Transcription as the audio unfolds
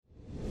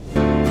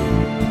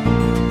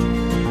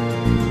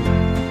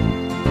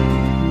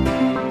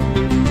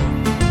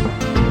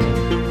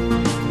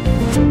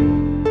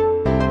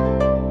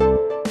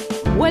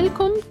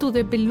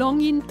the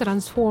Belonging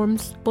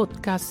Transforms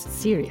podcast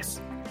series.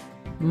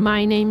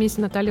 My name is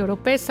Natalia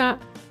Oropesa.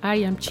 I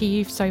am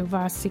Chief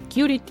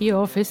Cybersecurity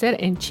Officer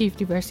and Chief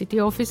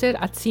Diversity Officer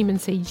at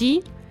Siemens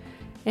AG,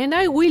 and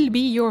I will be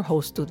your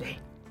host today.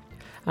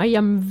 I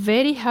am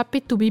very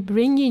happy to be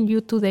bringing you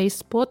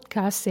today's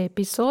podcast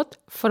episode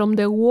from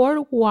the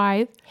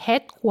worldwide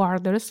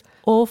headquarters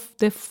of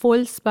the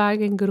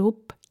Volkswagen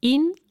Group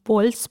in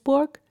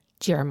Wolfsburg,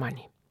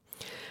 Germany.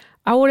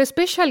 Our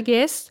special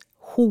guests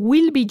who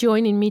will be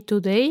joining me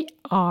today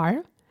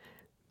are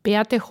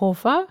Beate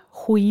Hofer,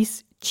 who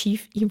is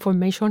Chief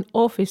Information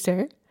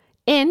Officer,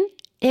 and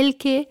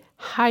Elke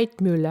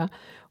Heidmüller,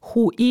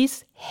 who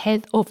is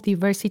Head of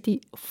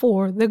Diversity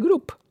for the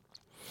group.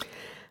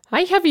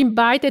 I have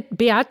invited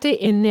Beate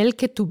and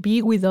Elke to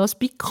be with us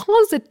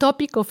because the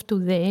topic of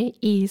today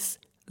is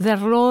the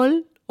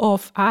role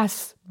of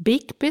us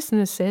big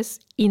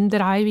businesses in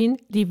driving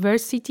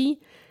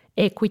diversity,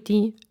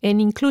 equity, and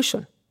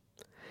inclusion.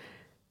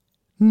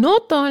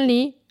 Not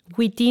only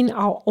within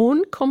our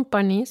own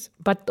companies,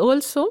 but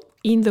also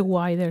in the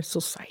wider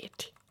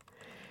society.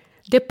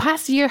 The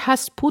past year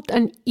has put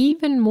an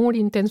even more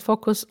intense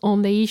focus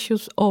on the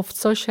issues of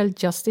social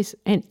justice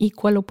and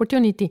equal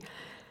opportunity.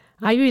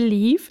 I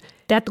believe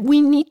that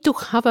we need to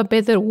have a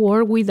better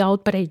world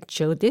without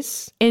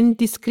prejudice and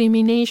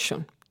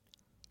discrimination.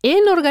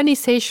 And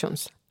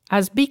organizations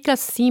as big as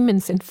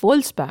Siemens and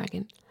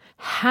Volkswagen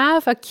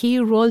have a key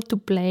role to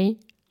play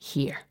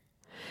here.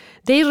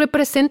 They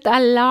represent a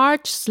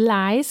large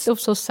slice of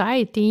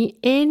society,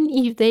 and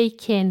if they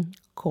can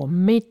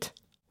commit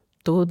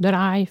to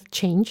drive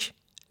change,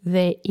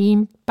 the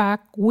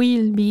impact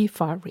will be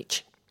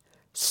far-reaching.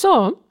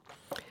 So,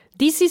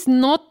 this is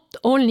not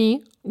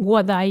only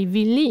what I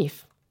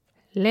believe.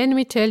 Let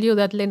me tell you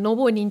that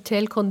Lenovo and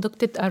Intel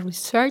conducted a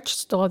research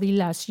study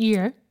last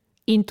year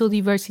into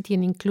diversity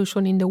and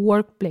inclusion in the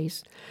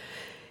workplace.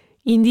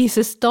 In this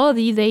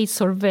study, they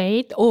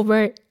surveyed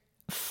over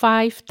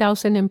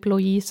 5,000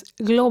 employees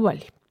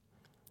globally.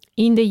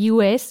 In the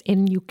US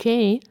and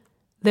UK,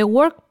 the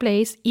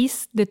workplace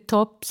is the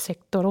top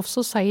sector of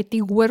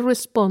society where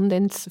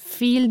respondents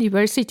feel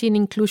diversity and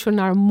inclusion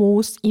are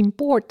most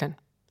important,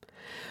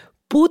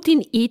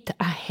 putting it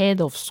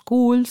ahead of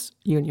schools,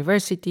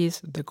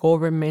 universities, the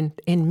government,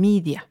 and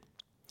media.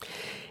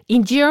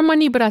 In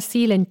Germany,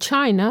 Brazil, and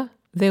China,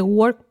 the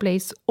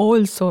workplace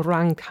also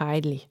ranked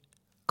highly,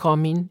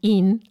 coming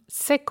in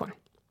second.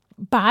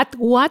 But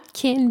what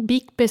can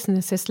big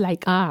businesses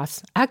like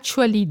us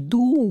actually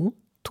do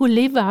to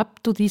live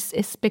up to this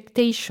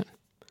expectation?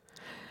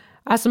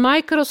 As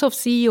Microsoft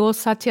CEO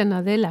Satya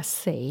Nadella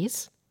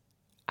says,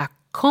 a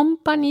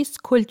company's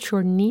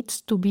culture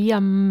needs to be a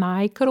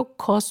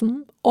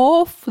microcosm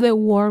of the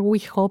world we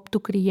hope to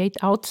create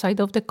outside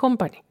of the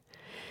company.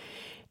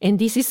 And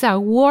this is a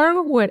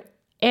world where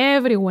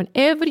everyone,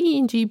 every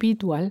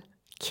individual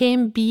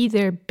can be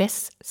their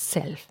best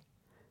self,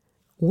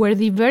 where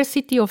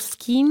diversity of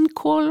skin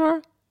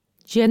color,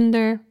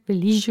 gender,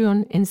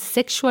 religion, and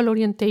sexual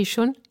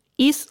orientation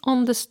is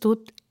understood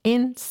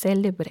and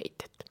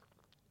celebrated.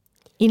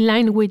 In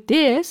line with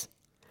this,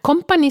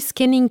 companies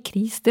can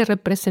increase the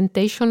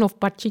representation of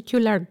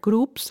particular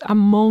groups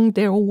among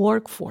their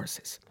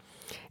workforces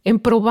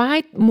and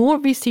provide more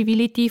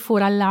visibility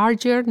for a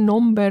larger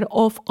number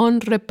of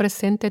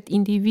unrepresented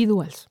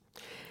individuals.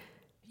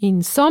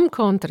 In some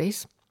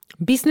countries,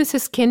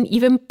 businesses can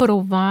even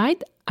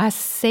provide a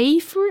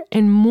safer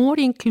and more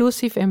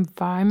inclusive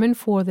environment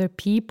for their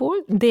people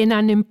than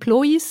an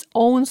employee's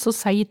own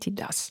society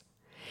does.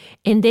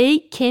 And they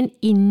can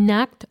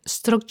enact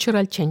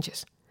structural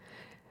changes,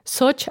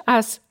 such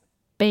as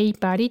pay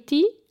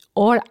parity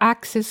or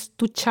access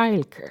to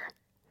childcare.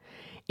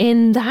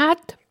 And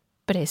that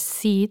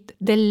precedes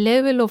the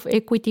level of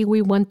equity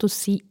we want to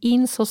see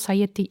in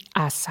society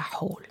as a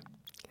whole.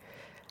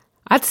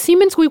 At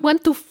Siemens, we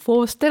want to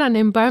foster an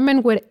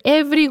environment where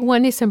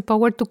everyone is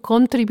empowered to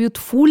contribute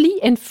fully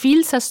and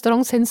feels a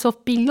strong sense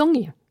of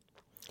belonging.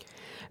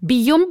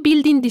 Beyond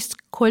building this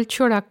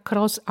culture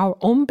across our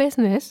own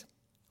business,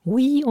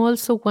 we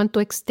also want to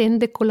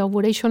extend the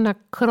collaboration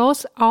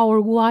across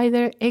our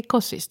wider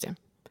ecosystem,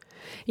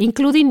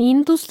 including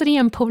industry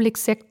and public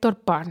sector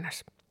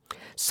partners,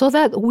 so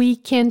that we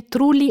can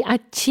truly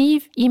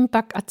achieve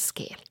impact at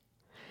scale.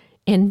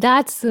 And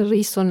that's the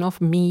reason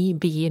of me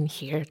being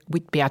here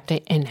with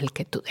Beate and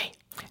Elke today.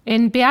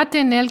 And Beate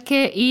and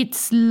Elke,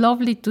 it's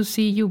lovely to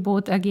see you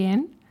both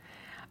again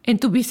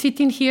and to be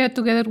sitting here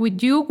together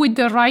with you with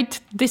the right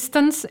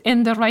distance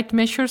and the right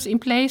measures in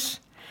place.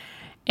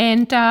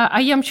 And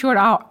I am sure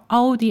our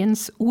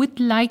audience would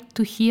like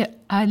to hear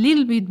a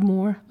little bit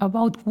more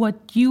about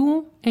what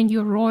you and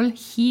your role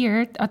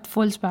here at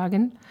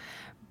Volkswagen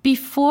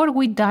before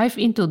we dive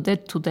into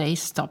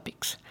today's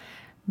topics.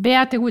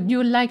 Beate, would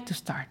you like to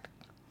start?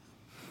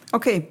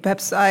 Okay,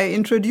 perhaps I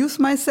introduce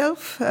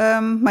myself.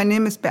 My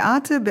name is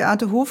Beate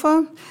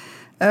Hofer.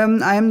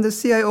 I am the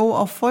CIO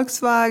of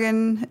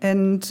Volkswagen,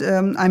 and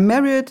I'm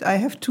married. I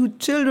have 2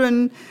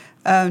 children,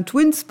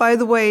 twins, by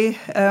the way.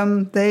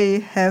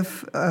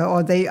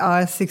 They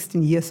are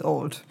 16 years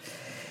old.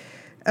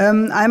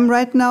 I'm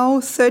right now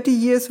 30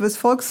 years with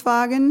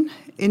Volkswagen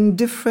in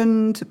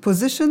different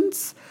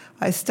positions.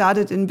 I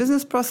started in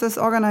business process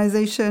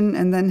organization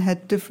and then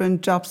had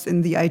different jobs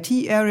in the IT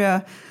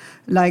area,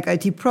 like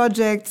IT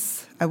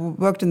projects. I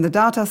worked in the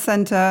data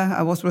center.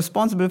 I was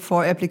responsible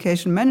for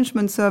application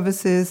management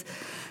services.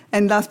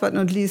 And last but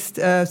not least,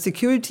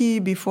 security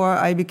before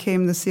I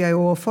became the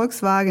CIO of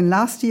Volkswagen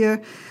last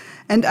year.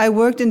 And I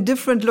worked in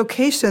different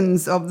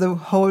locations of the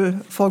whole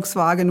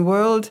Volkswagen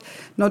world,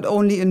 not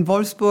only in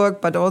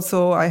Wolfsburg, but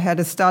also I had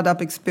a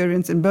startup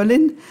experience in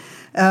Berlin.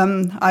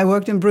 I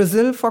worked in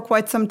Brazil for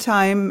quite some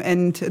time,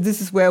 and this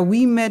is where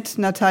we met,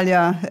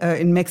 Natalia,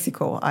 in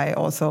Mexico. I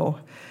also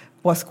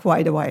was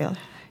quite a while.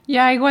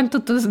 Yeah, I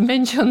wanted to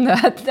mention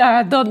that.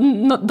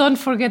 Don't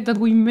forget that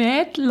we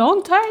met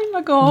long time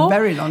ago.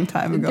 Very long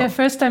time ago. The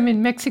first time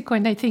in Mexico,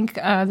 and I think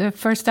the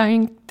first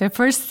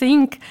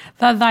thing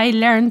that I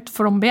learned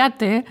from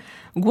Beate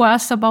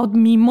was about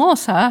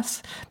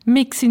mimosas,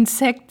 mixed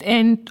insect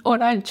and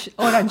orange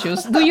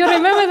juice. Do you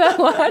remember that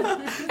one?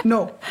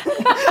 No.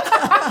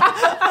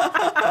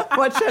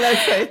 What shall I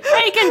say?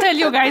 I can tell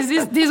you guys,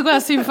 this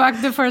was in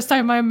fact the first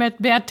time I met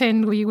Beate,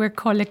 and we were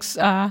colleagues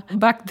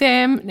back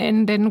then,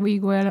 and then we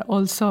were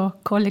also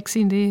colleagues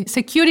in the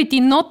security,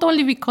 not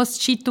only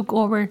because she took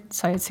over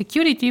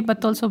security,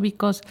 but also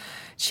because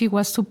she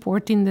was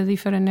supporting the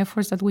different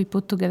efforts that we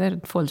put together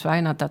at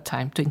Volkswagen at that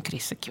time to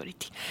increase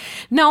security.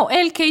 Now,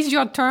 Elke, it's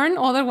your turn.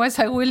 Otherwise,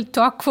 I will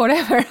talk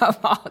forever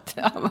about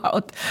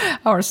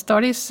our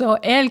stories. So,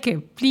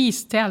 Elke,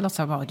 please tell us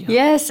about you.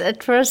 Yes,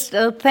 at first,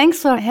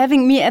 thanks for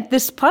having me at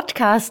this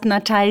podcast,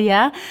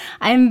 Natalia.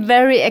 I'm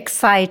very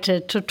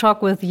excited to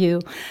talk with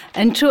you.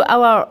 And to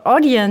our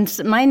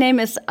audience, my name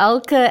is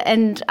Elke,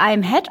 and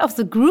I'm head of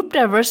the Group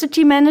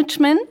Diversity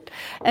Management.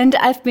 And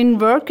I've been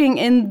working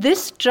in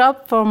this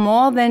job for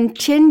more than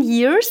 10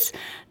 years.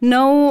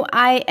 Now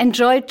I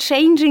enjoy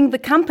changing the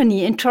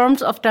company in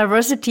terms of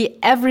diversity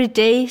every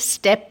day,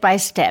 step by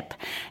step.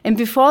 And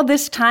before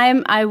this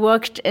time, I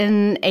worked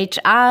in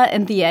HR,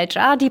 in the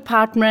HR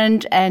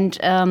department, and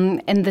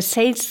in the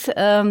sales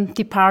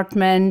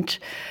department.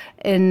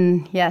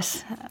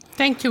 Yes.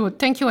 Thank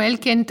you,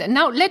 Elke. And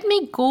now let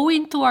me go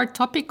into our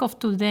topic of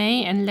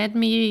today, and let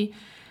me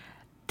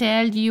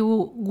tell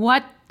you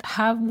what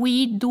have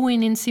we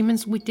doing in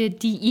Siemens with the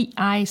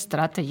DEI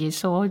strategy,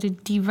 so the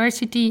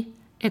diversity,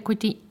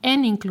 equity,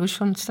 and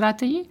inclusion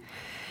strategy.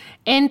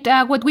 And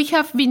what we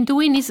have been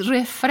doing is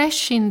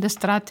refreshing the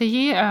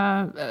strategy,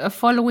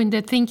 following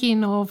the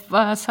thinking of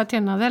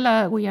Satya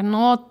Nadella. We are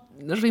not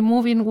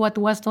removing what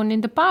was done in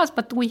the past,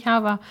 but we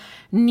have a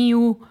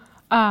new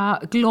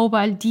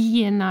global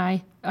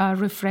DEI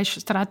refresh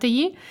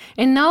strategy.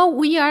 And now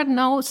we are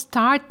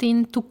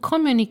starting to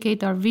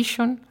communicate our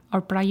vision,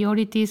 our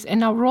priorities,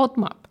 and our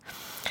roadmap.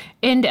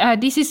 And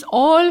this is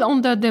all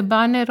under the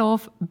banner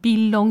of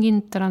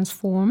Belonging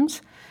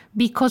Transforms,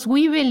 because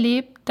we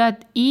believe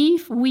that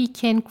if we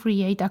can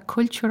create a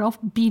culture of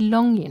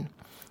belonging,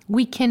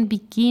 we can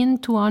begin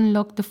to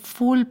unlock the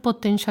full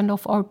potential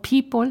of our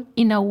people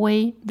in a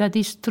way that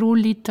is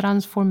truly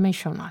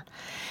transformational.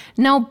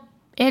 Now,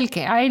 Elke,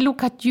 I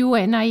look at you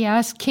and I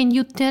ask, can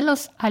you tell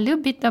us a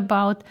little bit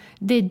about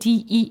the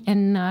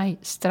DE&I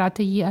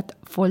strategy at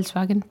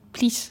Volkswagen,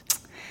 please?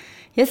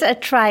 Yes, I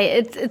try.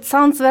 It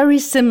sounds very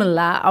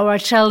similar, our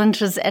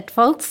challenges at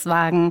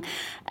Volkswagen.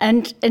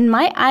 And in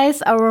my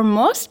eyes, our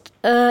most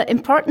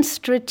important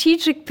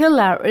strategic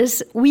pillar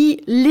is we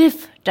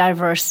live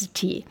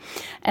diversity.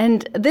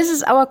 And this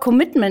is our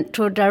commitment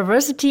to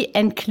diversity,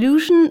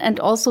 inclusion, and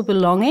also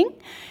belonging.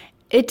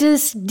 It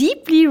is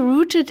deeply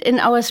rooted in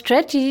our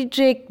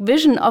strategic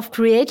vision of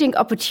creating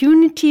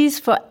opportunities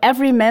for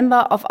every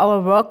member of our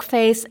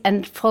workplace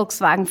and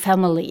Volkswagen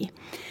family.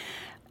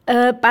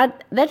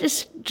 But that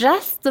is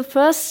just the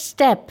first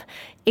step.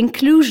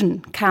 Inclusion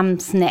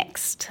comes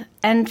next.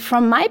 And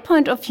from my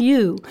point of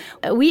view,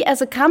 we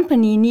as a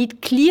company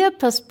need clear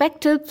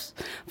perspectives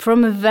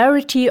from a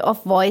variety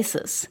of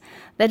voices.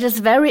 That is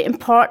very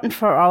important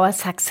for our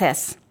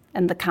success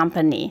in the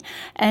company.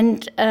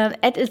 And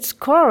at its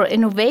core,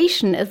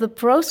 innovation is the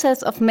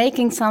process of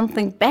making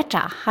something better,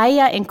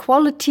 higher in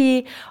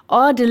quality,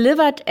 or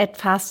delivered at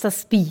faster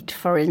speed,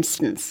 for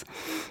instance.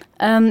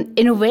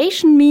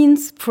 Innovation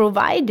means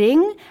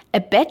providing a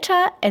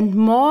better and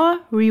more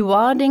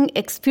rewarding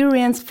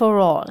experience for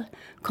all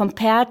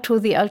compared to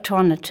the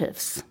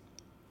alternatives.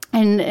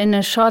 And in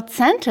a short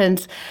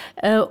sentence,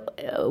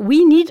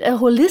 we need a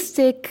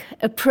holistic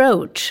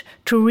approach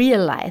to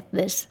realize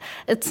this.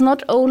 It's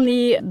not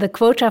only the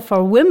quota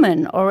for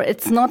women, or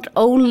it's not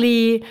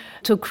only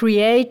to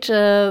create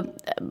a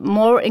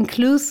more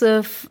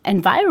inclusive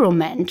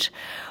environment.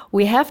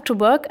 We have to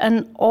work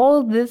on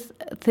all these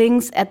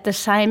things at the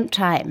same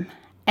time.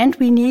 And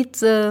we need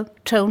the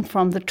tone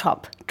from the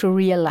top to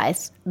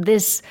realize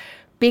this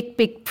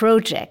big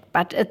project.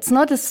 But it's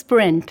not a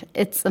sprint,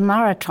 it's a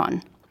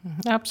marathon.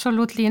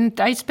 Absolutely. And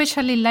I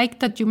especially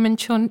like that you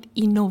mentioned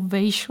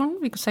innovation,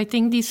 because I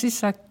think this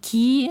is a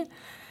key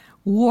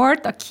word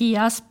a key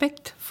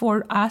aspect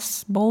for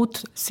us,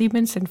 both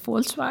Siemens and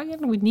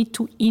Volkswagen. We need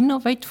to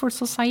innovate for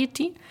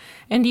society.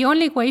 And the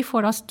only way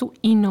for us to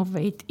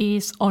innovate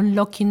is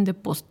unlocking the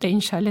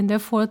potential. And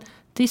therefore,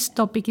 this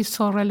topic is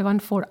so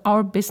relevant for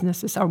our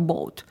businesses, our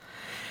both.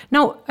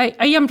 Now, I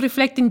am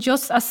reflecting,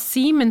 just as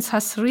Siemens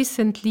has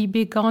recently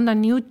begun a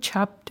new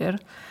chapter,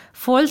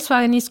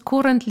 Volkswagen is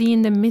currently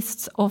in the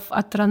midst of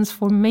a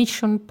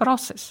transformation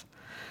process.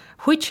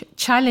 Which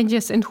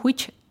challenges and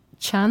which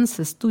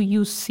chances do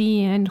you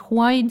see, and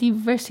why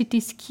diversity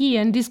is key?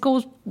 And this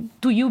goes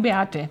to you,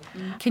 Beate.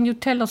 Can you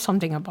tell us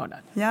something about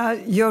that? Yeah,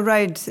 you're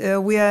right.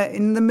 We are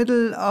in the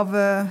middle of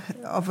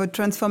a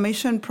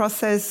transformation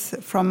process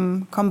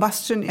from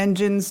combustion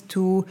engines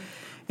to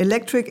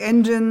electric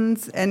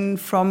engines, and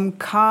from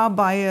car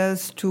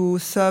buyers to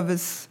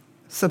service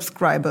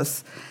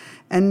subscribers.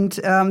 And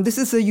this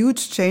is a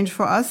huge change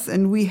for us,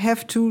 and we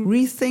have to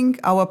rethink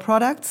our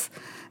products,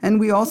 and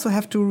we also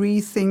have to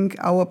rethink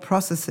our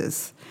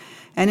processes.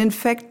 And in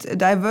fact,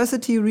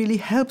 diversity really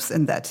helps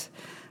in that,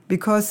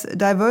 because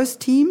diverse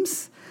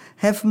teams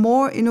have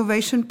more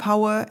innovation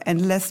power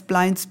and less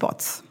blind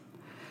spots.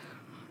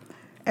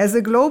 As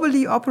a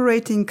globally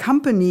operating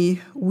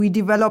company, we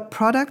develop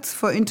products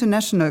for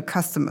international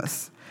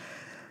customers.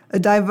 A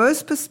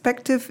diverse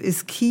perspective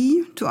is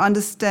key to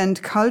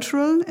understand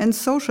cultural and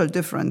social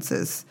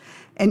differences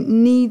and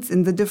needs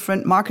in the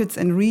different markets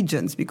and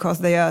regions, because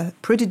they are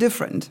pretty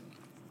different.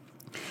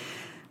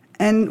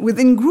 And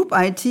within Group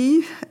IT,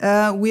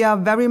 we are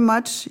very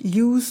much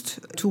used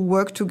to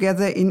work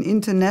together in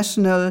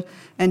international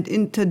and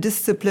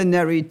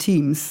interdisciplinary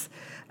teams.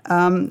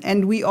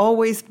 And we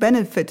always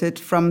benefited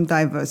from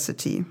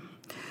diversity.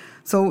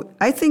 So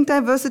I think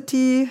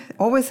diversity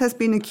always has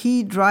been a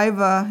key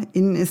driver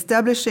in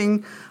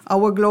establishing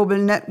our global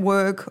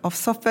network of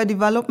software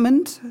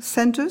development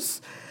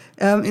centers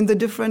in the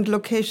different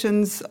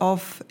locations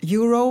of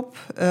Europe.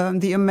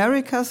 The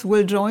Americas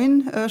will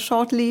join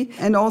shortly,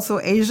 and also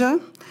Asia.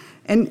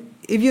 And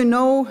if you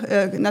know,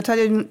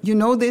 Natalia, you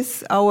know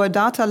this, our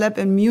data lab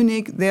in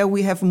Munich, there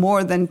we have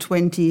more than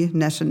 20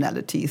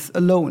 nationalities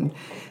alone.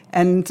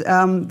 And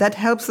that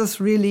helps us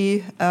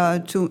really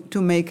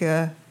to make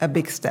a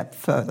big step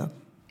further.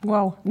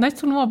 Wow, nice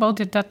to know about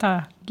the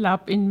data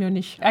lab in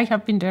Munich. I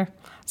have been there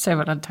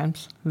several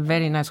times.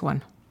 Very nice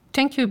one.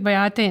 Thank you,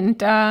 Beate.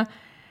 And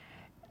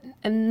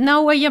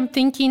now I am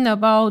thinking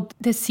about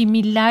the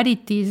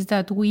similarities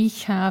that we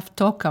have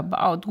talked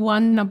about.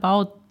 One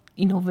about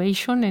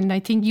innovation, and I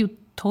think you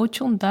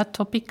touch on that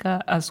topic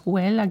as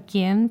well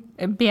again,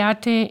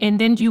 Beate. And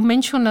then you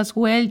mentioned as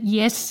well,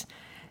 yes,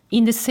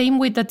 in the same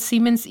way that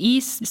Siemens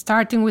is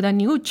starting with a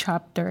new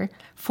chapter,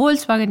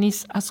 Volkswagen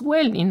is as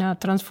well in a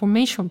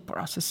transformation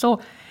process.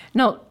 So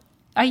now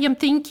I am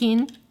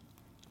thinking,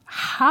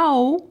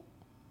 how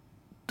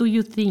do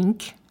you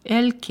think,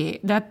 Elke,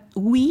 that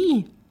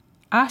we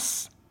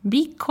as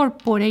big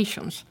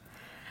corporations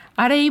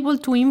are able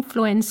to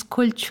influence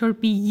culture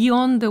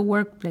beyond the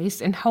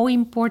workplace, and how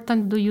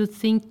important do you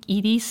think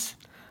it is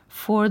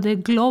for the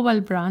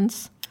global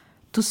brands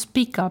to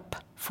speak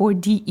up for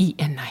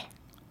DE&I?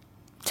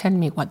 Tell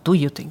me, what do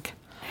you think?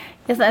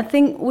 Yes, I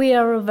think we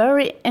are a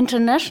very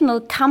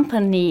international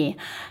company.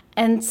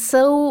 And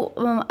so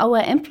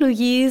our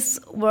employees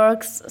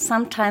work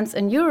sometimes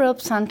in Europe,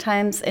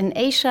 sometimes in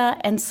Asia,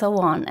 and so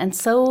on. And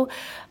so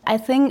I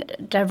think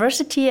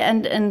diversity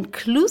and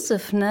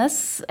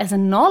inclusiveness as a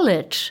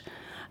knowledge,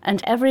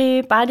 and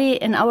everybody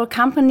in our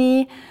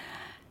company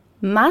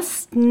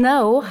must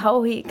know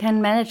how he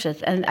can manage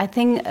it. And I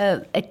think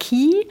a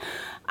key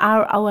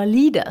are our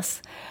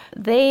leaders.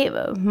 They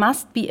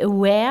must be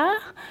aware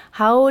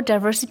how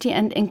diversity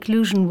and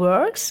inclusion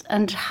works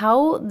and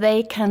how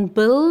they can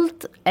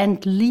build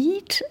and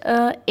lead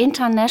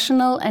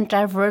international and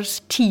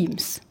diverse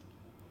teams.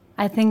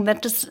 I think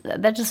that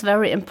is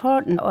very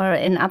important. Or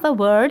in other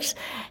words,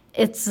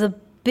 it's a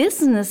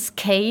business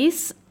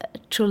case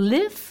to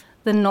live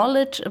the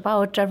knowledge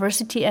about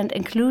diversity and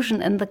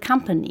inclusion in the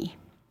company.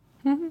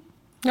 Mm-hmm.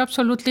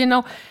 Absolutely.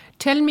 Now,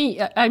 tell me,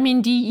 I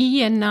mean,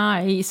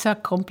 DE&I is a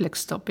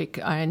complex topic,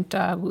 and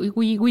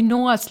we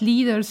know as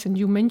leaders, and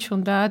you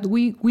mentioned that,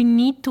 we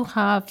need to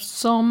have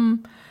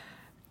some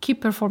key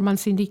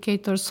performance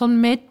indicators,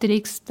 some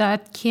metrics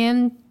that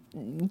can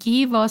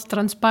give us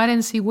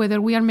transparency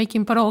whether we are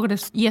making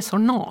progress, yes or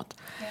not.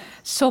 Yeah.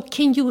 So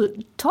can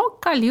you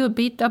talk a little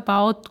bit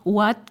about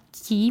what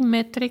key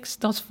metrics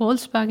does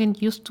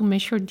Volkswagen use to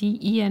measure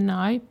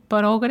DE&I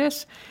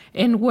progress?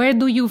 And where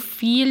do you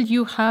feel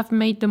you have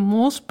made the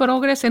most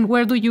progress? And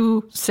where do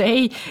you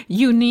say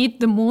you need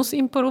the most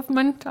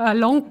improvement? A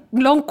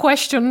long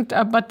question,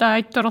 but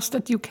I trust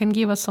that you can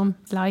give us some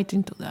light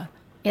into that.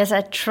 Yes,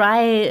 I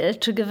try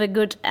to give a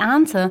good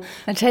answer.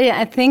 I tell you,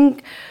 I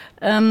think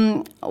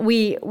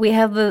we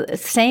have the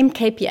same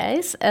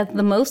KPIs as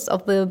the most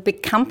of the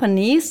big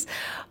companies.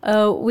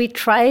 We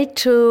try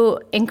to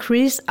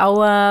increase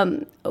our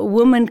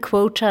women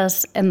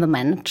quotas in the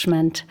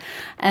management.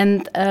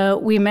 And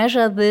we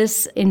measure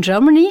this in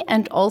Germany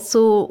and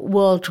also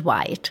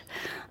worldwide.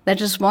 That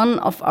is one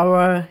of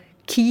our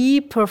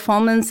key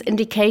performance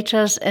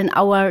indicators in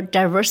our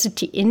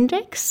diversity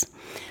index.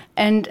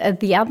 And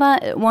the other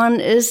one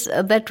is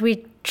that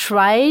we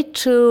try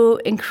to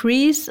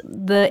increase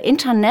the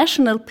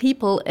international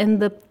people in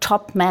the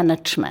top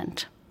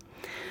management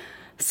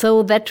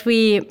so that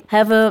we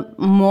have a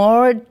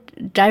more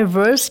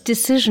diverse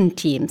decision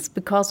teams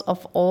because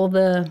of all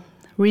the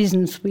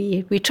reasons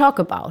we talk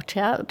about,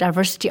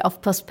 diversity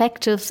of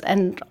perspectives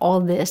and all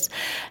this.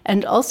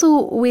 And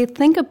also we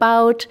think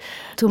about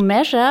to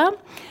measure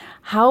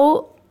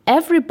how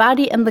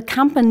everybody in the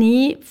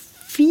company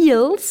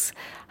feels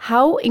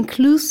how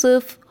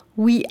inclusive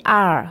we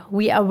are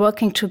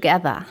working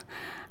together.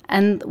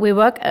 And we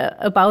work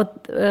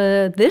about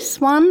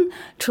this one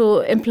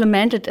to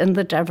implement it in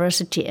the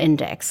diversity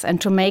index and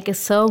to make a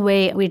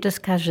survey we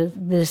discuss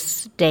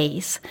these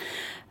days.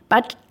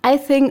 But I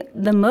think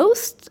the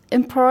most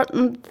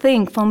important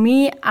thing for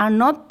me are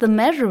not the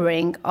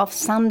measuring of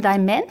some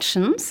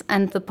dimensions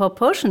and the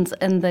proportions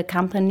in the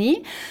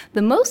company.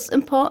 The most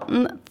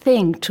important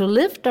thing to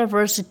live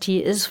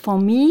diversity is for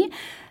me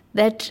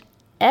that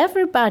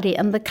everybody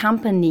in the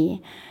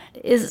company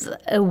is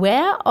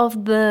aware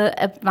of the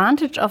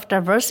advantage of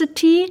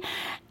diversity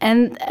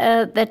and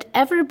that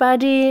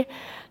everybody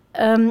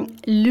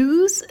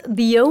lose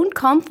the own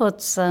comfort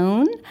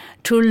zone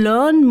to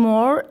learn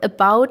more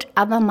about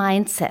other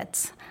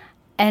mindsets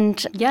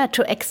and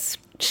to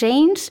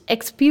exchange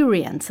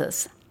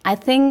experiences. I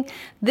think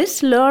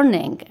this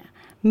learning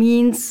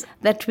means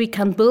that we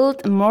can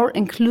build a more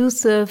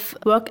inclusive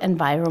work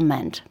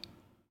environment.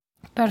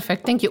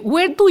 Perfect, thank you.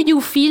 Where do you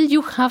feel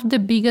you have the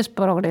biggest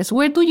progress?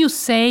 Where do you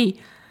say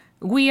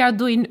we are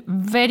doing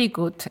very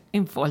good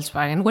in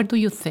Volkswagen? Where do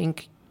you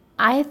think?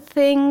 I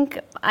think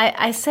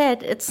I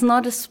said it's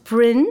not a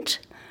sprint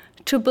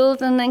to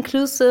build an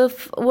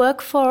inclusive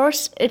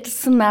workforce,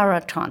 it's a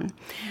marathon.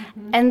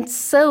 Mm-hmm. And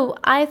so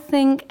I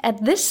think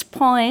at this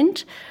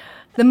point,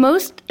 the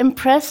most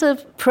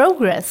impressive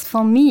progress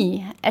for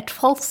me at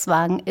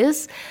Volkswagen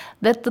is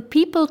that the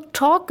people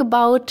talk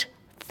about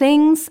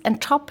things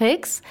and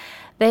topics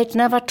they'd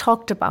never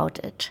talked about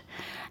it,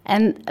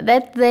 and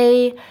that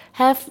they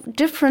have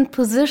different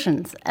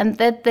positions and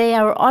that they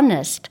are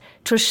honest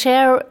to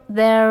share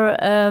their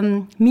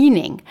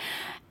meaning.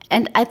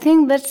 And I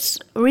think that's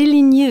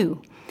really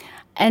new.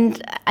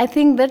 And I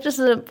think that is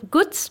a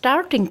good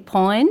starting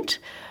point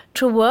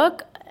to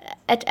work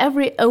at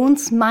every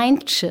own's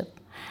mindship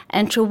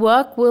and to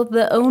work with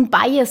the own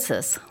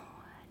biases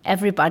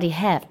everybody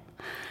has.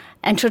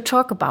 And to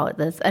talk about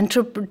this and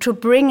to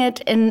bring it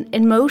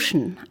in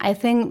motion. I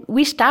think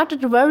we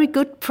started a very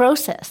good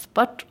process,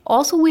 but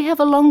also we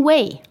have a long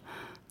way.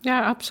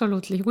 Yeah,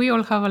 absolutely. We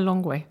all have a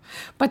long way.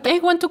 But I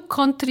want to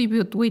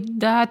contribute with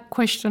that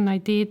question I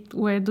did,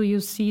 where do you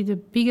see the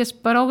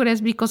biggest progress?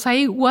 Because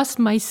I was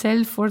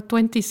myself for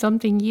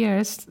 20-something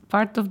years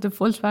part of the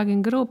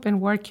Volkswagen Group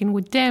and working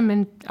with them.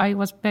 And I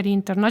was very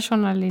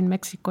international in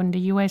Mexico, in the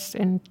US,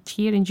 and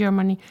here in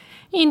Germany,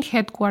 in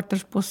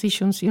headquarters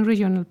positions, in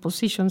regional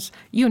positions,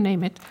 you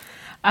name it.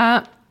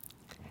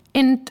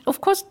 And of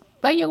course,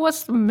 I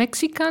was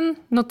Mexican,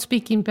 not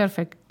speaking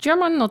perfect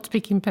German, not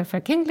speaking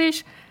perfect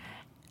English.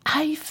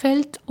 I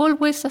felt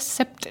always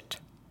accepted.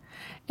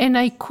 And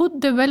I could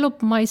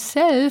develop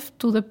myself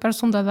to the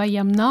person that I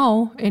am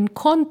now and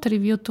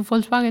contribute to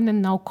Volkswagen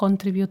and now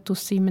contribute to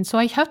Siemens. So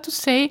I have to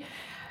say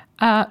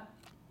the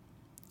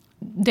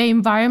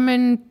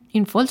environment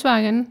in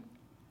Volkswagen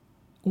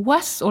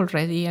was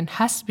already and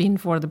has been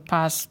for the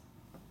past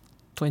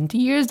 20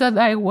 years that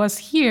I was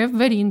here,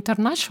 very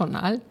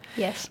international.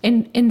 Yes.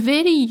 And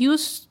very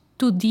used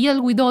to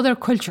deal with other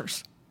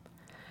cultures.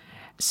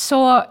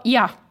 So,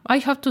 I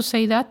have to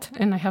say that,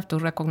 and I have to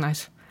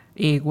recognize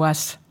it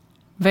was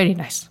very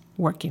nice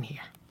working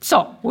here.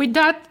 So, with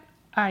that,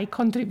 I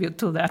contribute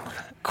to that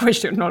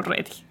question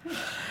already.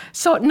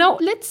 So, now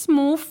let's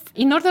move.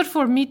 In order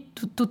for me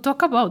to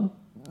talk about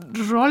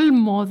role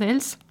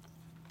models,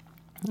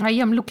 I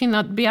am looking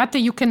at Beate.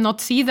 You cannot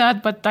see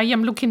that, but I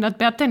am looking at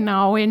Beate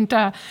now. And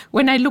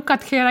when I look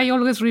at her, I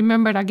always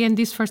remember, again,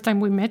 this first time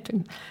we met.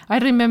 And I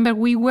remember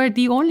we were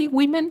the only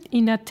women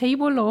in a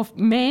table of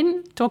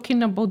men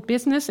talking about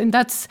business. And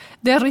that's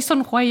the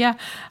reason why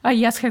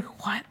I asked her,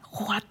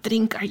 what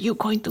drink are you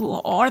going to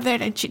order?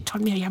 And she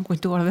told me, I am going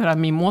to order a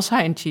mimosa.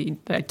 And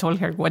I told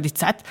her, what is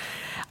that?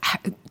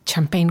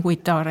 Champagne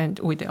with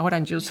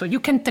orange juice. So you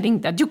can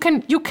drink that. You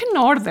can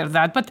order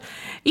that. But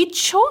it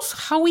shows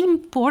how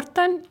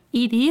important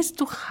it is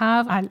to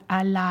have an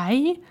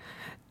ally,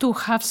 to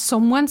have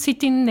someone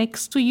sitting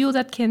next to you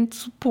that can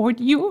support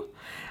you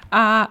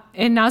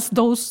and ask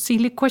those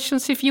silly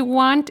questions if you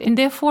want. And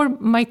therefore,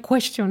 my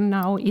question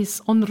now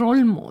is on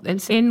role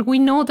models. And we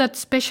know that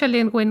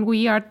especially when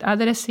we are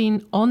addressing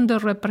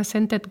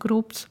underrepresented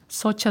groups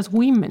such as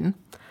women,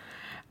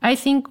 I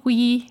think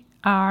we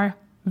are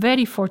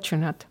very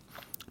fortunate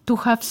to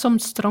have some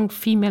strong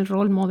female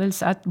role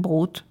models at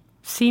both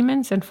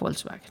Siemens and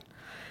Volkswagen.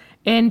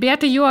 And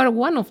Beate, you are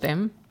one of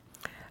them.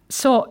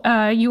 So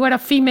you are a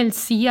female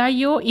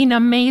CIO in a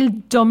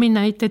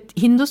male-dominated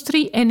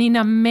industry and in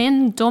a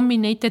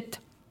men-dominated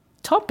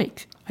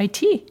topic,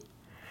 IT.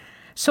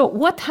 So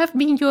what have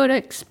been your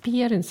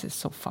experiences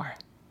so far?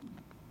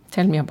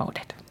 Tell me about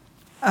it.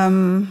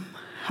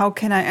 How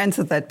can I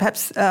answer that?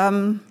 Perhaps,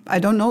 I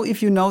don't know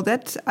if you know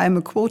that, I'm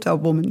a quota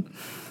woman.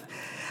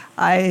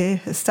 I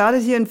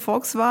started here in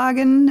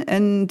Volkswagen,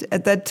 and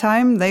at that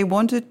time they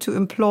wanted to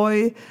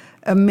employ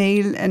a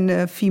male and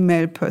a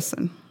female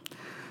person.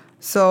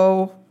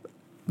 So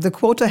the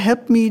quota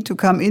helped me to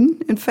come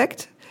in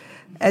fact,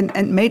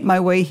 and made my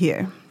way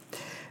here.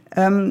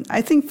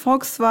 I think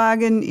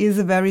Volkswagen is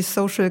a very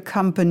social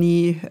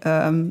company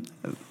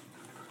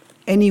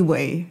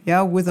anyway,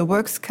 with a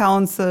works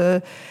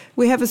council.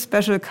 We have a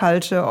special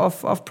culture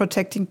of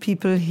protecting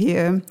people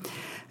here.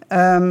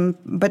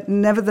 But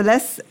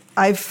nevertheless,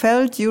 I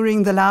felt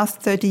during the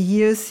last 30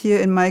 years here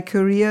in my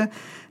career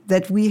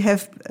that we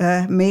have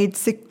made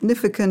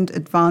significant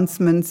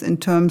advancements in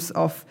terms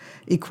of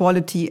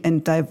equality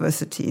and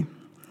diversity.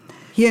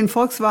 Here in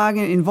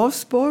Volkswagen in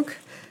Wolfsburg,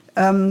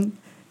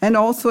 and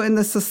also in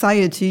the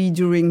society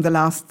during the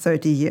last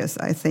 30 years,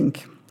 I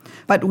think.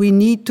 But we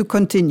need to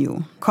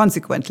continue,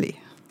 consequently.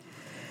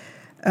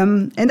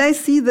 And I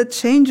see the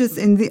changes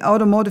in the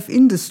automotive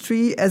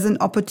industry as an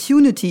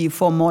opportunity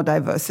for more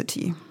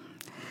diversity.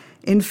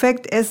 In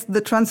fact, as the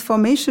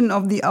transformation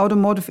of the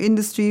automotive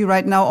industry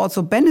right now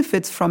also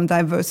benefits from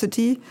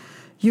diversity,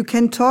 you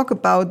can talk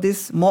about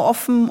this more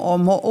often or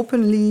more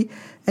openly,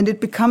 and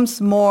it becomes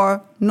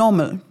more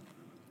normal.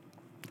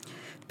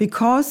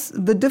 Because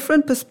the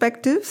different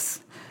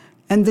perspectives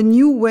and the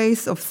new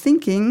ways of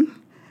thinking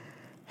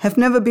have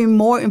never been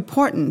more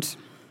important.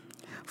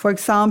 For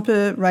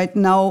example, right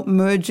now,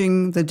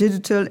 merging the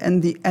digital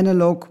and the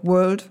analog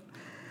world,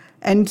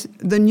 and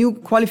the new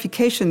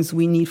qualifications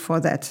we need for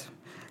that,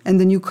 and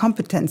the new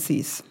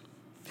competencies.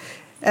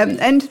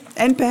 And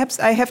perhaps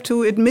I have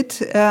to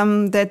admit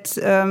that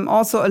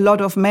also a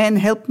lot of men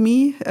helped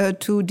me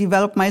to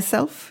develop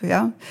myself.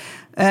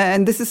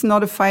 And this is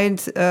not a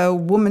fight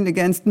women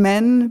against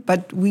men,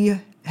 but we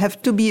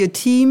have to be a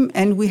team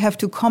and we have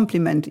to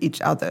complement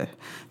each other.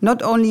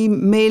 Not only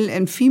male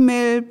and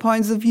female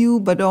points of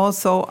view, but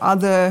also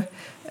other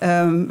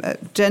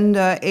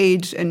gender,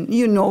 age,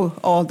 and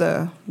all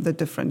the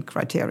different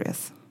criteria.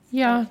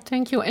 Yeah,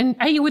 thank you. And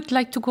I would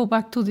like to go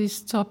back to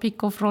this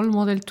topic of role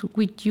model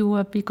with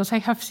you, because I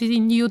have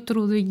seen you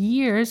through the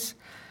years,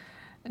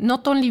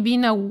 not only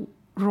being a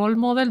role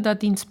model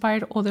that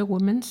inspired other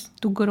women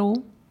to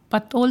grow,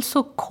 but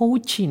also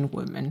coaching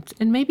women.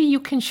 And maybe you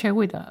can share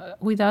with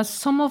us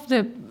some of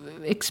the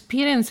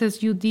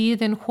experiences you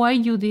did and why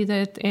you did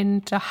it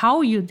and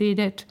how you did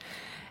it.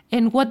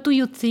 And what do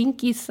you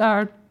think is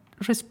our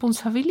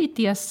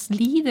responsibility as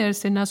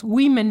leaders and as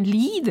women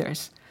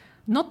leaders?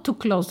 Not to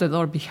close the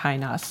door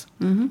behind us,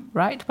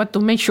 right? But to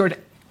make sure that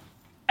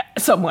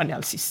someone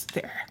else is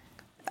there.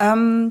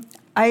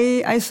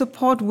 I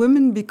support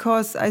women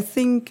because I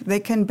think they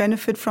can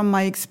benefit from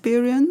my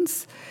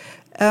experience.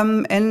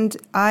 And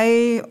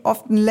I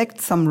often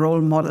lacked some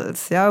role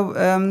models.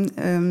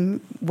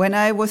 When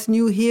I was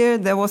new here,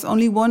 there was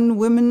only one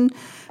woman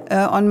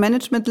on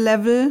management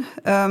level,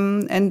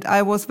 and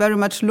I was very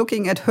much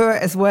looking at her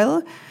as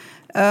well.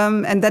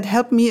 And that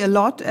helped me a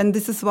lot. And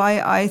this is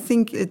why I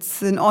think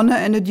it's an honor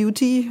and a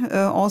duty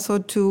also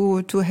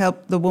to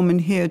help the women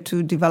here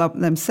to develop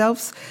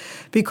themselves,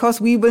 because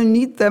we will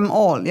need them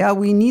all.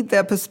 We need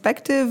their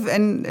perspective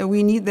and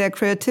we need their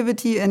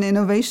creativity and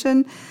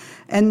innovation.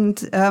 And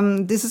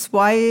this is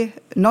why,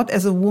 not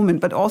as a woman,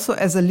 but also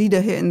as a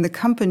leader here in the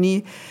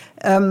company,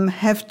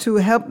 have to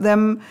help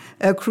them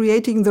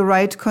creating the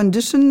right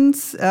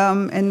conditions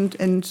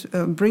and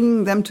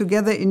bringing them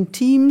together in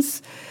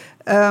teams,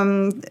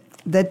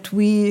 that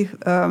we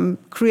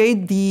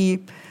create the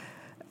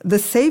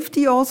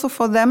safety also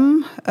for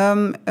them,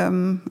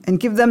 and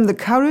give them the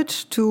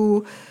courage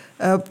to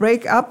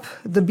break up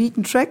the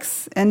beaten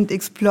tracks and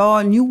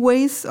explore new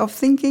ways of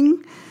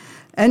thinking.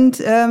 And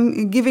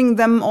giving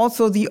them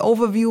also the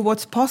overview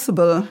what's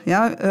possible,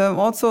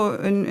 also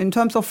in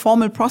terms of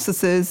formal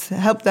processes,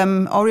 help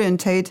them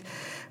orientate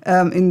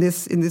in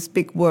this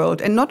big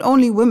world. And not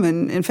only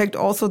women, in fact,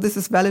 also this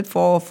is valid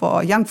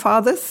for young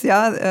fathers,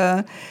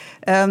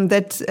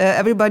 that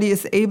everybody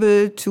is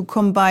able to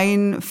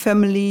combine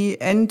family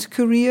and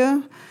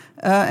career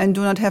and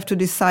do not have to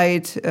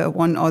decide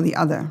one or the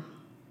other.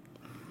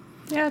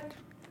 Yeah.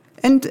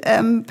 And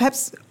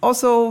perhaps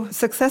also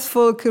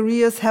successful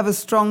careers have a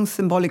strong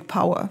symbolic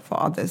power for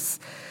others.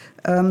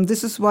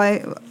 This is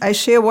why I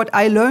share what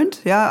I learned.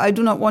 I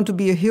do not want to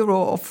be a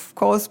hero, of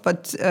course,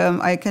 but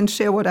I can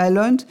share what I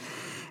learned.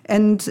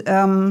 And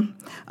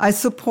I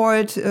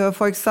support,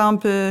 for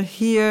example,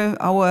 here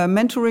our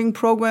mentoring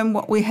program,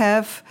 what we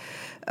have.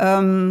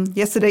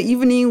 Yesterday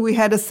evening we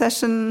had a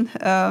session.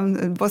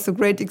 It was a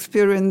great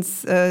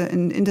experience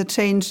in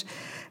interchange.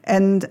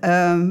 And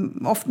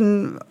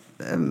often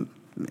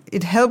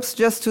it helps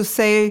just to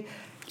say,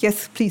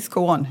 yes, please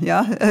go on.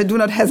 Do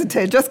not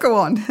hesitate, just go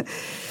on.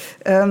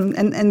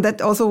 And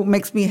that also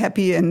makes me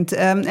happy. And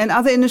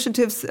other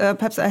initiatives,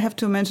 perhaps I have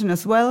to mention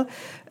as well.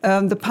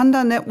 The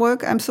Panda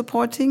Network I'm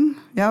supporting.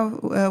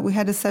 We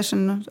had a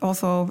session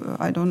also,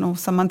 I don't know,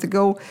 some month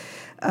ago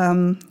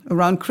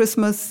around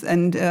Christmas.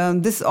 And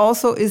this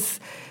also is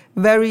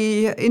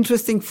very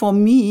interesting for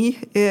me,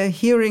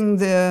 hearing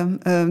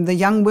the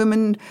young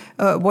women,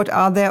 what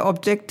are their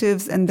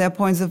objectives and their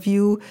points of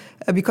view,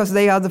 because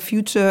they are the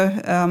future.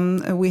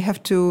 We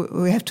have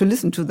to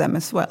listen to them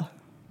as well.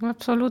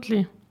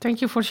 Absolutely.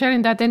 Thank you for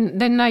sharing that.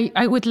 And then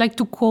I would like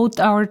to quote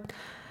our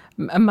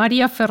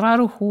Maria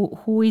Ferraro,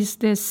 who is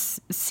the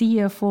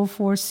CFO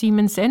for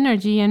Siemens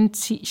Energy, and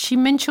she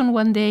mentioned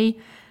one day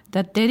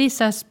that there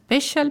is a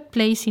special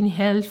place in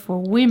hell for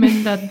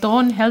women that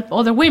don't help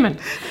other women.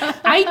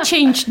 I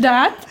changed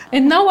that,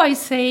 and now I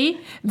say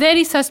there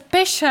is a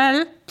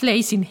special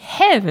place in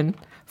heaven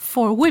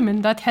for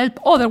women that help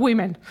other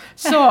women.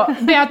 So,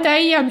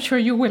 Beate, I'm sure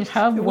you will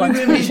have one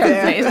special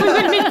place. We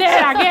will meet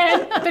there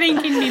again,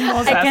 drinking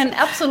mimosas. I can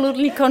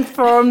absolutely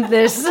confirm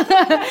this.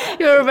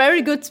 You're a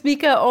very good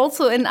speaker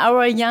also in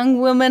our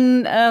young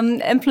women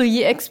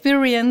employee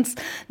experience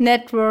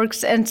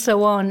networks and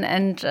so on.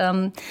 And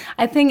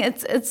I think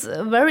it's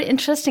very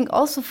interesting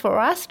also for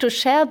us to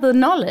share the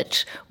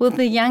knowledge with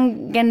the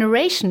young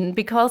generation,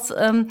 because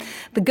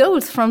the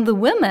goals from the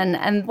women,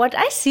 and what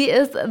I see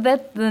is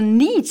that the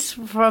needs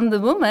from the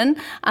women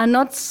are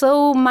not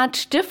so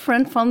much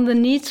different from the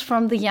needs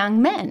from the young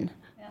men.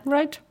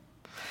 Right.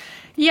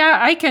 Yeah,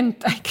 I can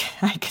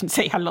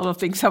say a lot of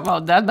things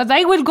about that, but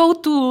I will go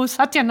to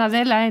Satya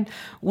Nadella and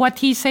what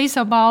he says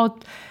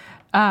about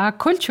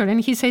culture.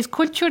 And he says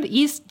culture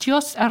is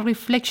just a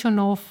reflection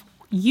of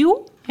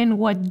you and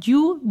what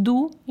you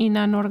do in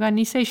an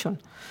organization.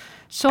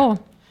 So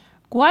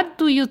what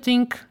do you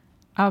think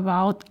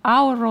about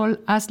our role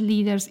as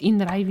leaders in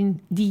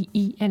driving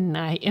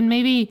DE&I? And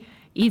maybe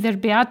either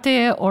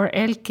Beate or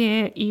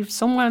Elke, if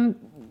someone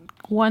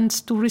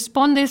wants to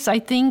respond this, I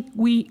think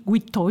we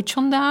touch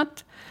on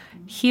that,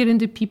 hearing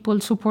the people,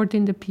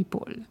 supporting the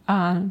people,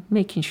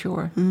 making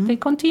sure they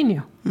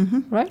continue,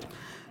 right?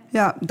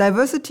 Yeah,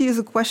 diversity is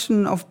a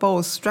question of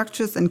both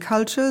structures and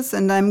cultures,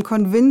 and I'm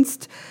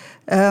convinced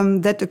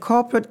that a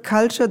corporate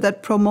culture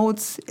that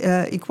promotes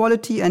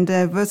equality and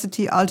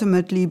diversity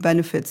ultimately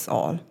benefits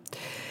all.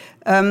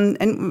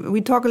 And we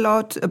talk a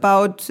lot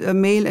about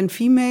male and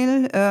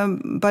female,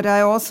 but I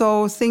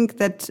also think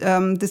that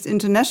this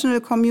international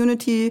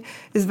community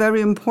is very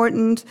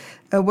important,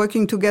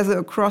 working together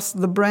across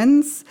the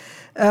brands,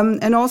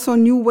 and also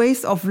new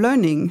ways of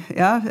learning.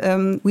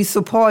 We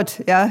support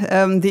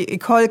the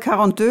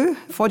École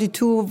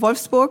 42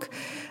 Wolfsburg.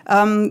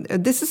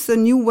 This is a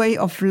new way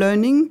of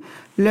learning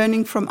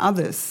from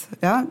others,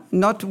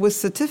 not with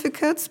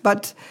certificates,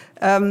 but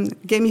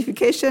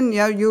gamification.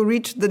 You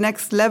reach the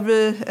next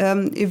level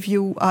if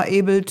you are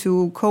able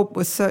to cope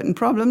with certain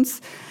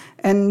problems.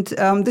 And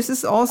this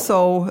is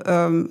also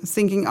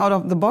thinking out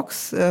of the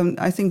box.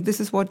 I think this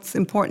is what's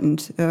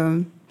important,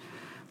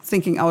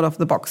 thinking out of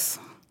the box.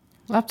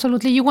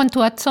 Absolutely. You want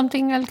to add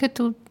something, Elke,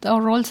 to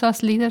our roles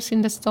as leaders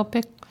in this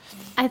topic?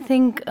 I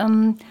think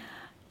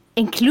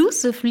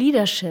inclusive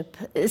leadership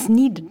is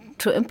needed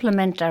to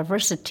implement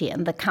diversity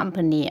in the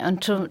company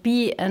and to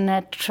be an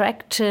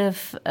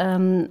attractive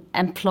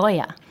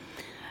employer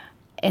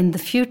in the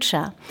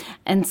future.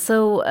 And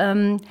so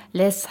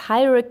less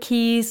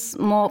hierarchies,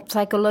 more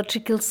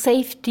psychological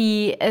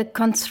safety, a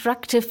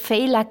constructive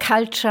failure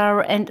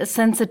culture, and a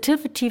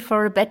sensitivity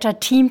for a better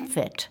team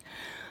fit.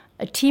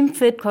 A team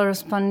fit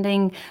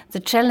corresponding the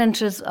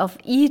challenges of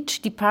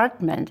each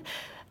department.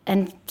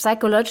 And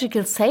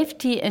psychological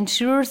safety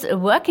ensures a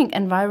working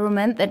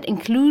environment that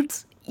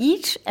includes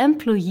each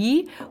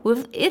employee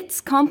with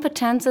its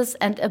competences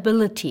and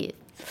abilities.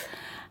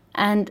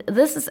 And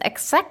this is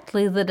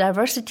exactly the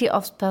diversity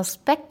of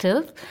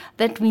perspective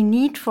that we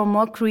need for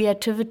more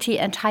creativity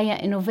and higher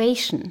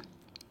innovation.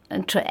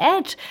 And to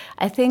add,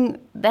 I think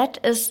that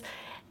is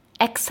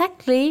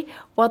exactly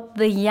what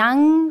the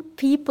young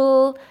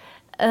people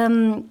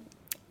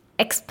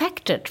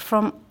expected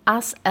from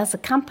us as a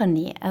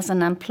company, as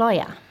an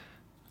employer.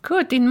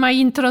 Good. In my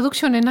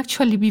introduction, and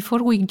actually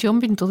before we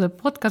jump into the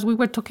podcast, we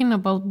were talking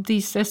about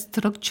these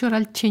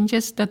structural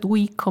changes that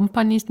we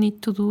companies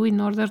need to do in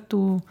order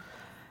to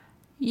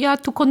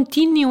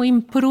continue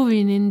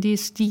improving in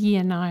this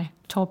DE&I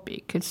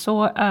topic.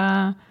 So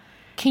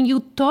can you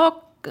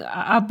talk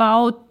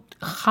about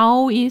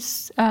how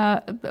is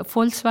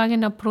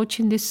Volkswagen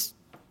approaching these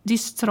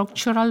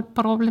structural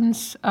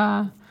problems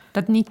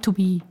that need to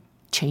be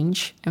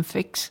changed and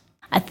fixed?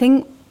 I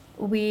think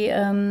we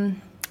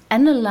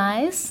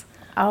analyze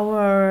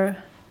our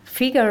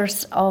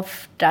figures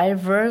of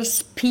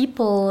diverse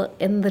people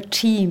in the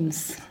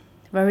teams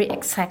very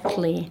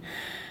exactly.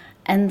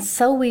 And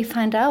so we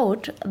find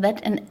out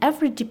that in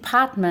every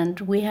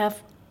department we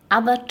have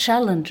other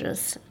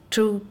challenges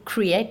to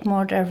create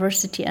more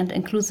diversity and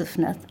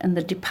inclusiveness in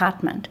the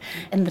department.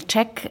 In the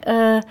tech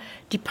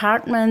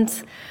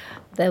departments,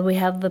 there we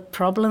have the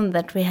problem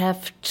that we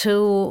have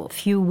too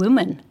few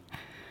women.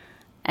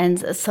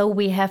 And so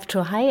we have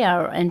to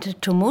hire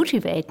and to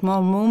motivate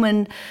more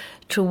women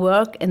to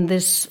work in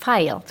this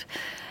field.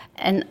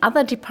 In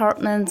other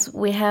departments,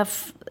 we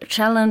have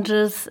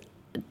challenges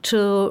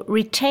to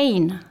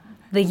retain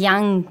the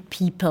young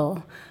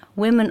people,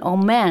 women or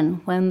men,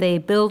 when they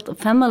build a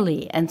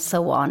family and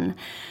so on.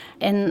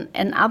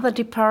 In other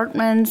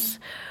departments,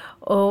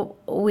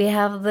 we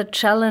have the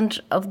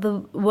challenge of the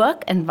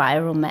work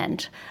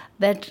environment,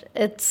 that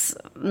it's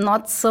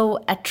not so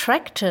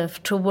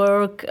attractive to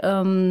work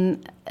in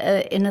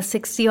a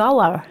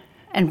 60-hour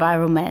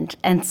environment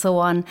and so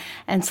on.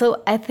 And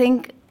so I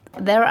think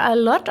there are a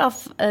lot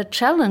of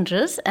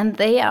challenges, and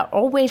they are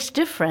always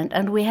different.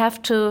 And we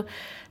have to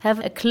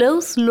have a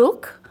close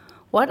look.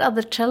 What are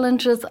the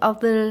challenges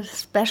of the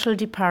special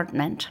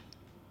department?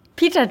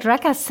 Peter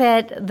Drucker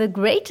said, the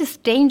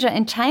greatest danger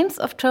in times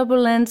of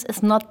turbulence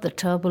is not the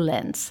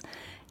turbulence.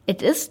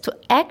 It is to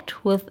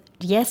act with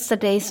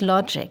yesterday's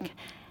logic.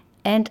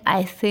 And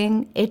I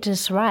think it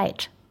is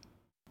right.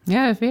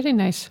 Yeah, very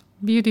nice.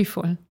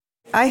 Beautiful.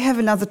 I have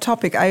another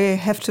topic I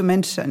have to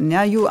mention.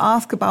 Yeah, you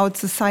ask about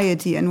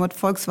society and what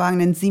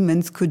Volkswagen and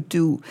Siemens could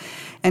do.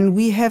 And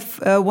we have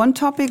one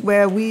topic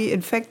where we,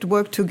 in fact,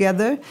 work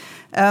together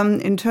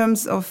in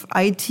terms of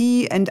IT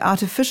and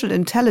artificial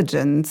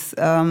intelligence.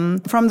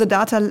 From the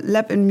Data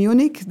Lab in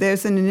Munich,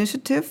 there's an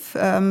initiative.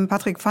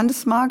 Patrick van der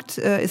Smarkt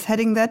is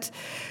heading that,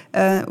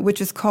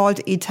 which is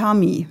called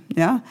ETAMI.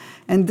 Yeah?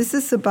 And this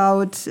is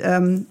about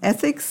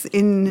ethics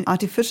in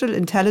artificial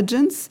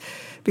intelligence,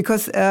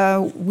 because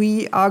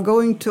we are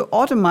going to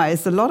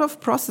automate a lot of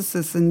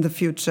processes in the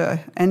future.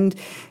 And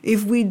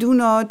if we do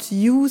not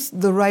use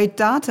the right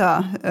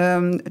data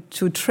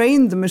to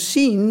train the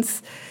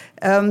machines,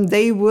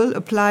 they will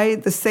apply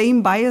the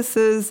same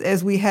biases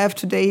as we have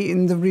today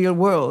in the real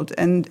world.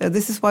 And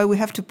this is why we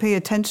have to pay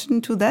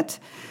attention to that.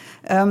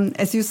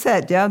 As you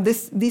said, yeah,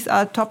 these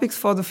are topics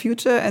for the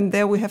future, and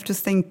there we have to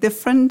think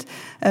different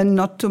and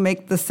not to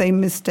make the same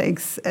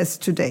mistakes as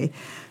today.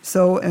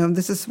 So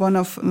this is one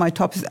of my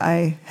topics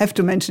I have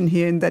to mention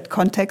here in that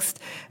context.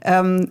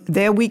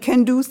 There we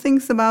can do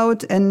things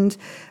about, and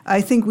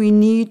I think we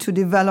need to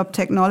develop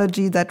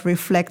technology that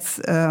reflects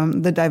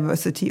the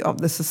diversity of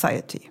the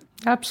society.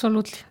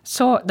 Absolutely.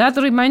 So that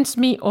reminds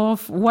me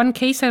of one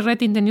case I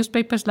read in the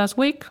newspapers last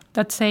week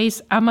that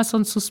says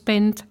Amazon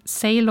suspend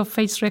sale of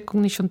face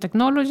recognition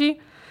technology.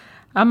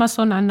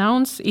 Amazon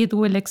announced it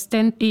will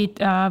extend its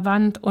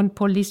ban on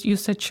police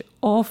usage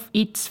of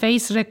its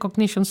face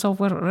recognition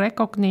software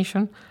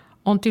Rekognition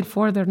until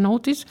further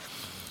notice.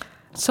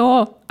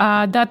 So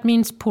that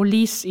means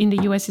police in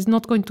the US is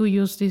not going to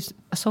use this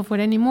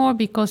software anymore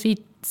because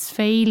it's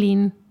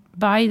failing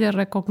by the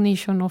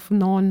recognition of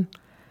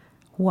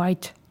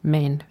non-white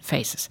men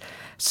faces.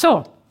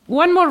 So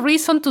one more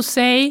reason to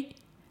say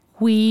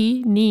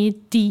we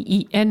need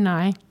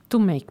DE&I to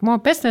make more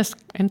business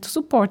and to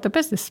support the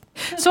business.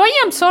 So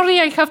I am sorry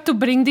I have to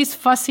bring this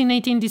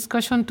fascinating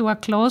discussion to a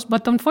close,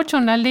 but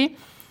unfortunately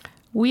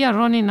we are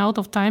running out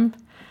of time,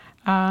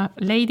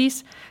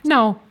 ladies.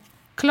 Now,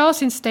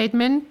 closing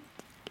statement.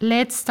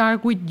 Let's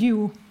start with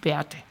you,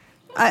 Beate.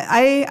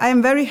 I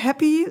am very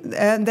happy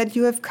that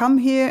you have come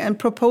here and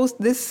proposed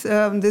this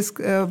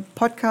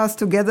podcast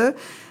together.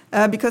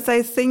 Because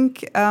I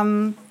think,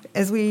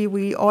 as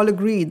we all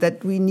agree,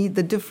 that we need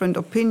the different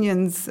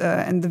opinions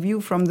and the view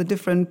from the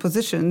different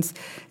positions,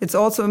 it's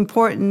also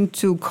important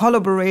to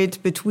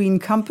collaborate between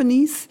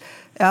companies.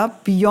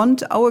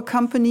 Beyond our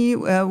company,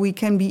 we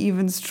can be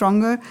even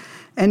stronger.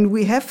 And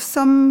we have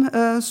some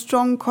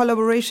strong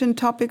collaboration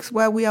topics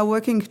where we are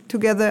working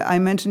together. I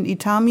mentioned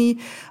ETAMI.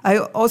 I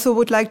also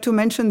would like to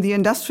mention the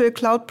Industrial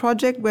Cloud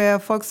Project, where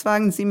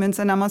Volkswagen, Siemens,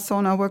 and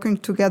Amazon are working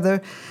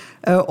together.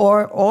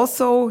 Or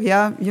also,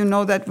 you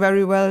know that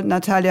very well,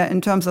 Natalia,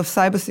 in terms of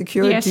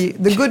cybersecurity, yes.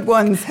 The good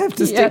ones have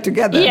to stay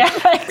together. Yeah,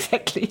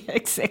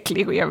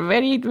 exactly. We are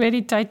very,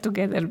 very tight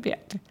together,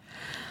 Beate.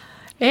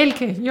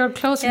 Elke, your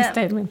closing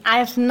statement. I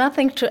have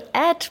nothing to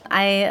add.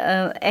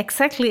 I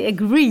exactly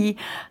agree.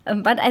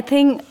 But I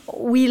think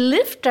we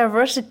live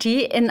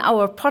diversity in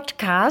our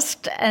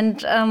podcast.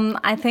 And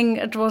I think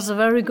it was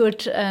very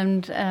good.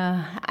 And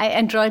I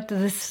enjoyed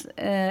this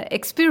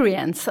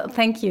experience.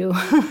 Thank you.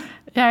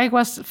 Yeah, I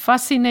was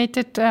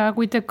fascinated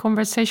with the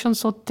conversation.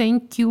 So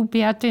thank you,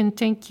 Beate, and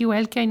thank you,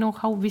 Elke. I know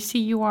how busy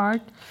you are.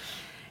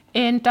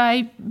 And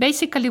I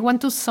basically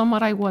want to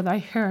summarize what I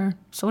heard.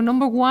 So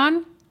number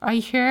one, I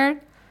heard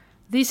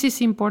this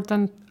is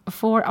important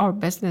for our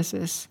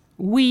businesses.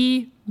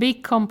 We,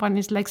 big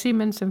companies like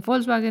Siemens and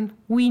Volkswagen,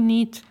 we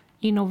need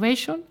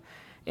innovation.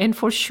 And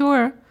for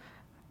sure,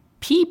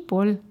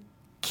 people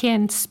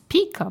can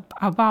speak up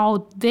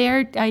about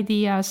their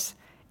ideas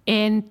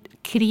and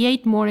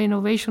create more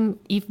innovation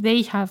if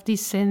they have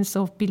this sense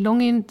of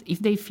belonging, if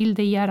they feel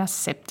they are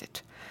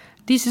accepted.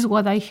 This is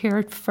what I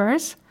heard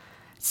first.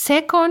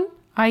 Second,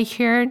 I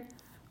heard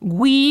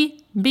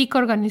we, big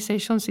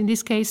organizations, in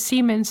this case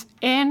Siemens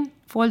and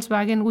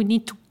Volkswagen, we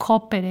need to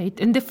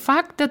cooperate. And the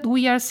fact that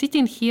we are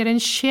sitting here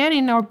and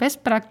sharing our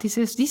best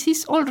practices, this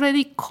is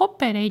already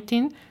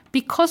cooperating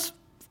because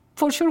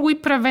for sure we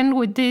prevent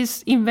with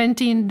this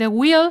reinventing the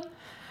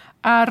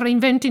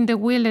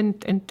wheel,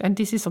 and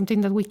this is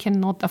something that we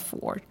cannot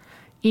afford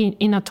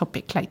in a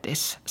topic like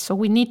this. So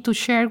we need to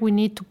share, we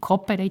need to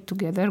cooperate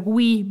together,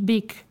 we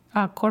big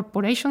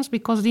corporations,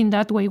 because in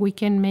that way we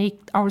can make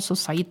our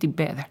society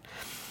better.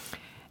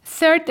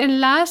 Third and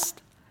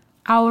last,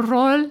 our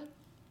role,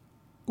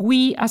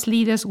 we as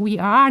leaders, we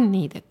are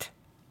needed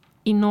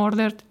in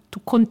order to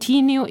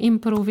continue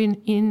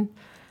improving in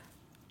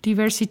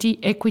diversity,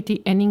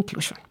 equity, and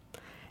inclusion.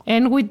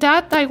 And with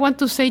that, I want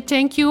to say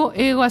thank you.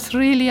 It was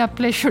really a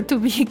pleasure to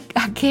be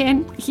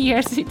again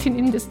here sitting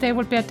in this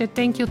table, Beate.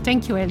 Thank you.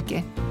 Thank you,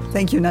 Elke.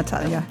 Thank you,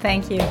 Natalia.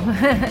 Thank you.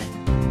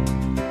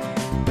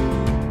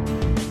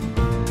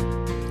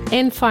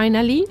 And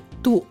finally,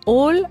 to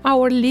all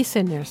our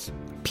listeners,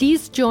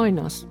 please join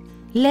us.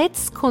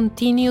 Let's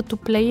continue to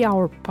play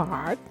our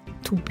part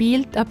to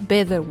build a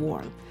better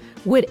world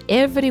where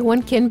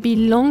everyone can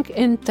belong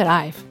and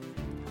thrive.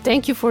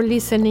 Thank you for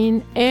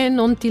listening, and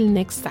until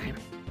next time,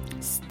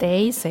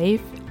 stay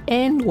safe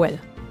and well.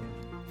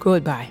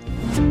 Goodbye.